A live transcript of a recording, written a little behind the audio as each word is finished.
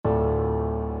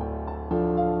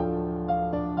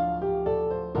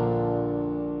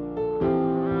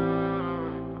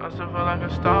still feel like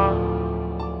a star.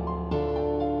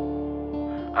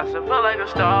 I still feel like a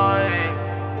star, yeah.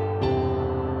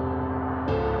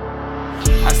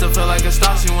 I still feel like a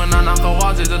star. See when I knock the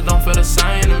walls, it just don't feel the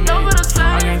same to me.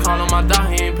 I can't call on my dog,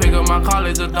 he ain't pick up my call,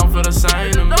 it just don't feel the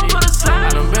same to me. I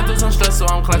done been through some stress, so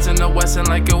I'm clutching the Westin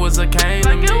like it was a cane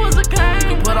to me. You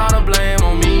can put all the blame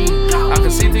on me. I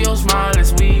can see through your smile,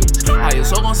 it's weak. How you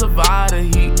so gon' survive the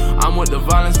heat? I'm with the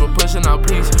violence, but pushing out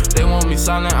peace. They want me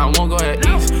silent, I won't go at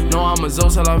ease. No, I'm a Zoe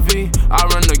till I V. I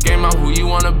run the game out who you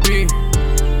wanna be.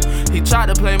 He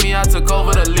tried to play me, I took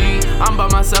over the lead. I'm by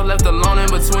myself, left alone in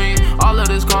between. All of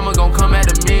this karma gon' come at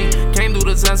me. Can't do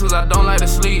the test cause I don't like to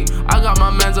sleep. I got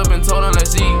my mans up and told them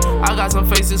let's eat. I got some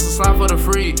faces to slide for the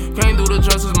free. Can't do the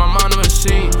trust cause my mind a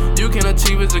machine. You can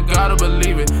achieve it, you gotta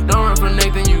believe it. Don't run from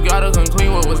Nathan, you gotta come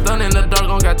clean. What was done in the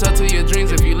dark gon' catch up to your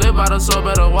dreams. If you live by the soul,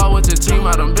 better walk with your team.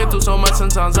 I done been through so much,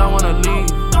 sometimes I wanna leave.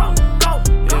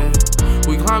 Yeah,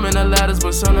 we climbing the ladders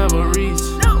but some never reach.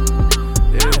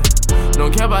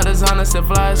 Don't care about as honest as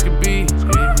fly as could be.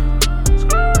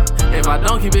 If I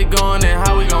don't keep it going, then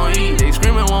how we gon' eat? They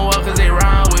screaming won't walk cause they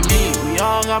ride with me. We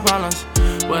all got problems,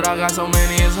 but I got so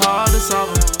many it's hard to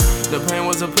solve them. The pain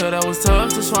was a pill that was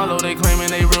tough to swallow. They claiming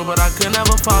they real, but I could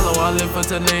never follow. I live for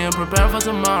today and prepare for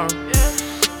tomorrow.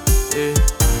 Yeah.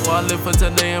 Well, I live for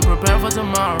today and prepare for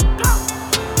tomorrow.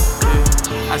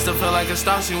 I still feel like a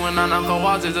star. See when I knock on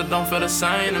walls, it just don't feel the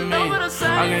same to me.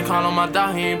 I can't call on my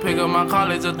dog, he ain't pick up my call,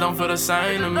 it just don't feel the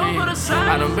same to me.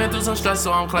 I done been through some stress,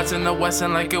 so I'm clutching the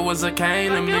Westin like it was a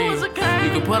cane to me. You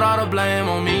can put all the blame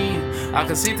on me. I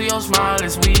can see through your smile,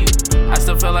 it's weak. I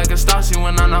still feel like a star. See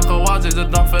when I knock on walls, it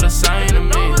just don't feel the same to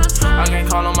me. I can't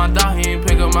call on my dog, he ain't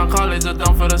pick up my call, it just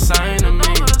don't feel the same to me.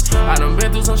 I done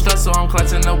been through some stress, so I'm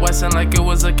clutching the Westin like it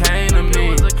was a cane to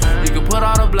me. You can put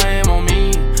all the blame on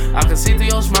me. I can see through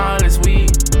your smile, it's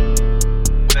weak.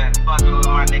 Man, fucking with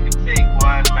my nigga Take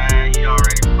One, man. You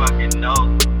already fucking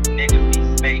know. Niggas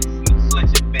be space, you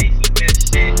switching faces and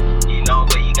shit. You know,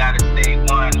 but you gotta stay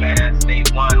one, man. Stay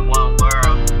one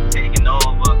world. Taking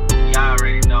over. You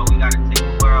already know, we gotta take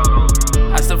the world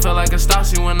over. I still feel like a star.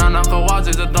 See when I knock on walls,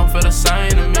 it just don't feel the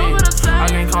same to me. I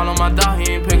can't call on my dog,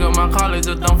 he ain't pick up my call, it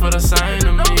just don't feel the same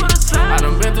to me. I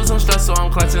done been through some stress, so I'm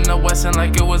clutching the Westin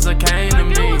like it was a cane to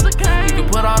me. You can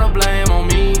put all the blame on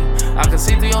me. I can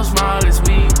see through your smile, it's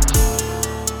weak.